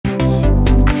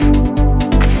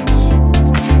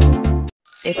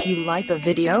If you like the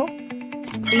video,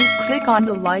 please click on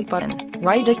the like button,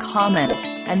 write a comment,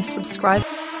 and subscribe.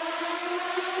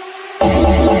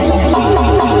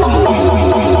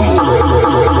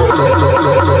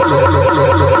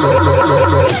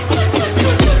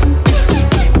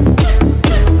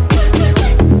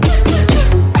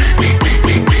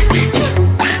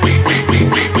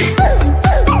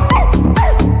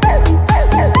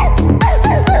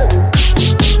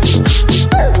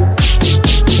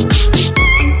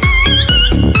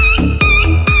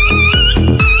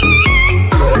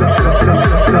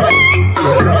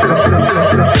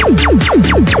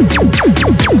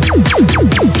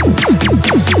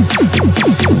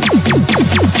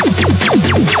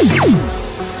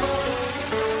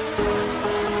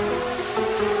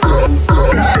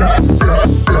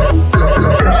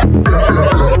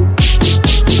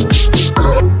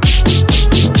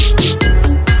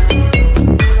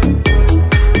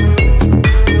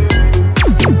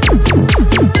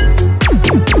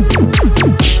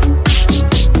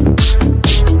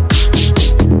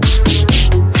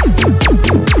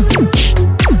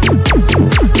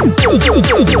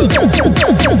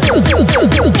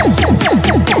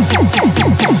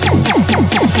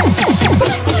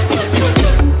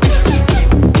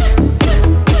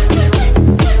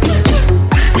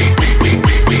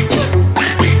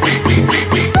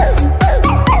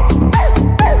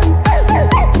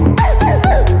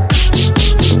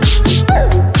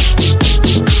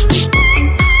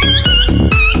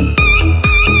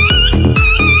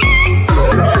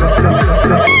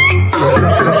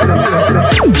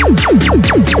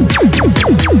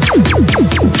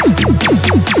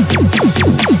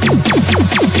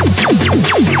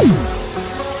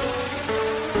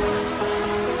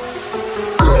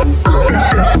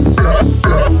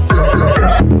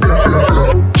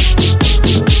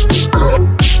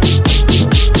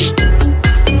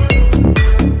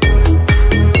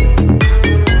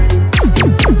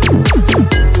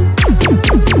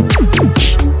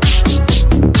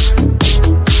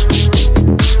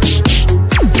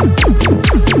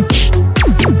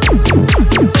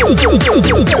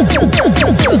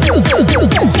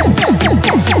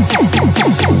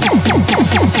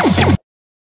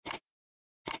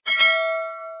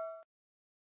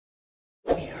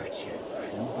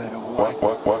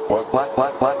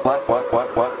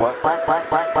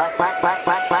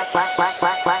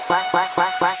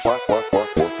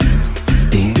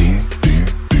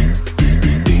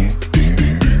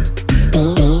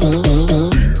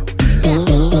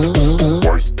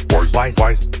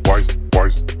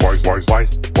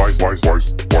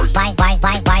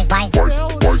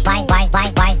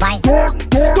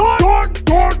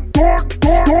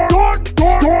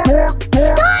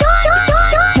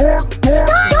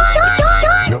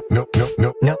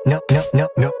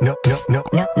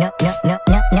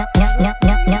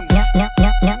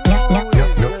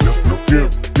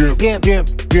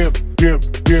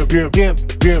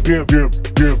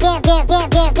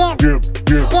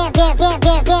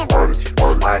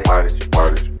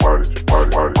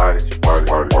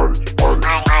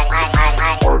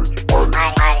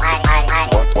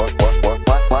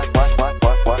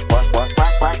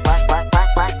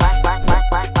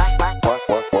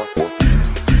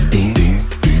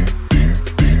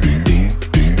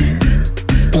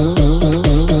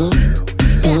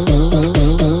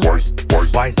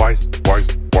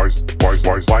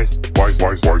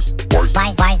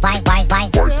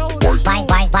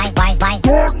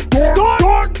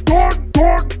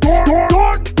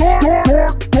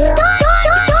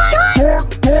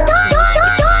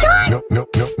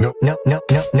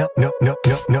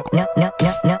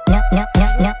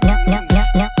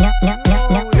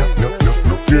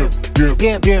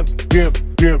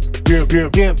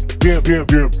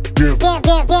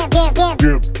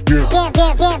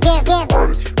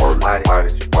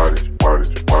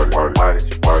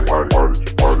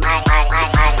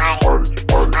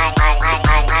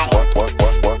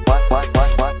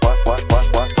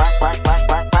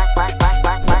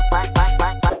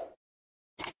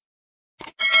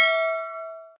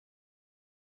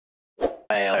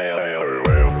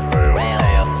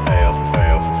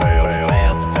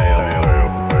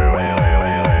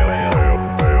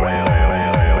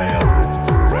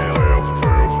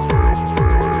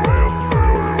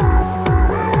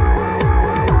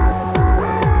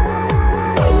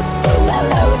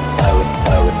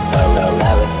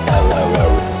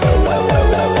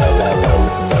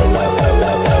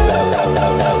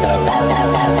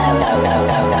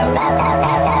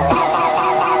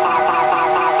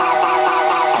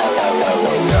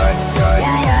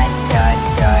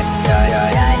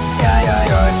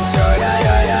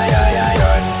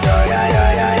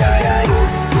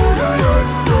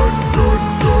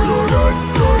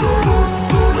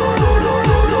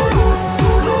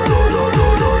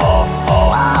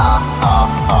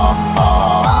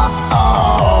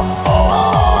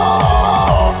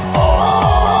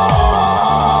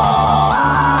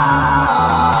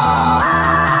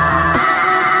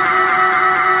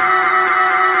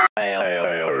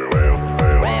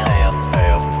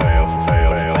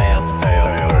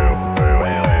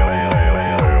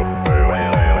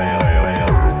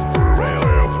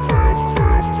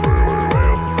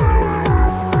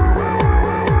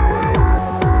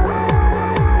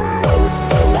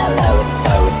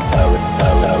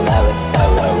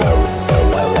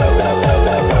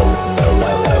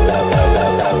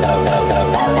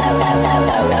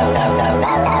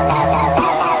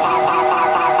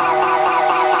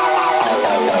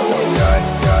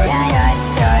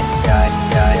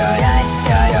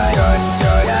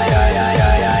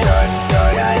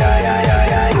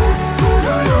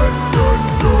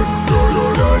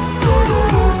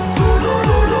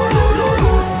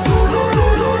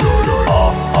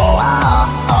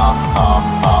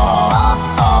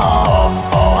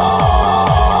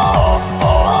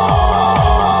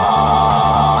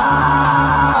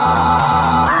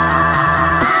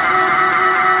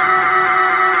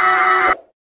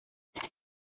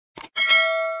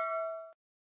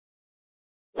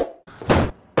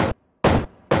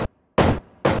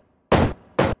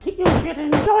 You should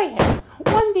enjoy it.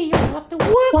 One day you'll have to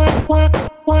work.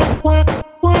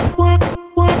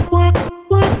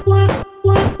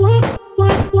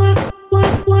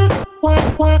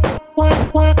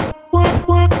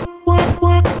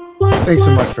 Thanks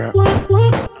so much for having me.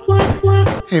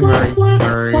 Hey, Murray. Murray,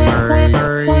 Murray, Murray,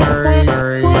 Murray, Murray,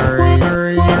 Murray, Murray,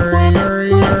 Murray,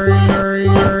 Murray, Murray,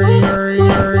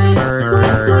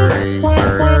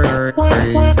 Murray,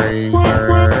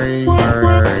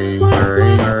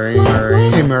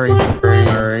 Murray,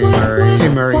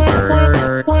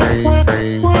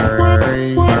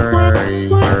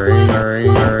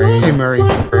 Hey, Murray. Hey, Murray. Hey, Murray.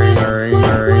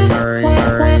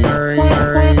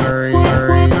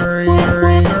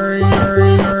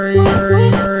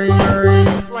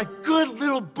 Like good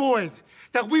little boys,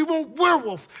 that we won't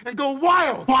werewolf and go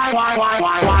wild. Go wild, go wild,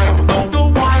 go wild,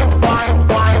 go wild, go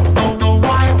wild, go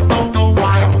wild, go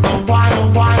wild, go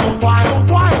wild, go wild,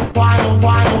 go wild,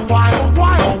 go wild, go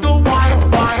wild, go wild, go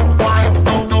wild,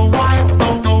 go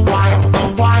wild, go wild,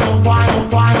 go wild,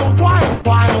 wild, wild, wild,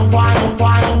 wild,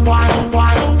 wild, wild,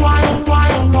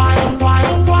 wild,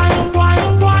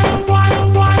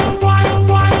 wild, wild,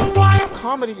 wild, wild.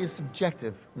 Comedy is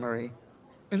subjective, Murray.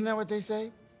 Isn't that what they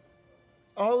say?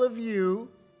 All of you,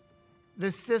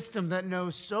 the system that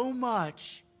knows so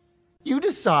much, you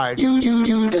decide.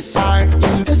 You decide.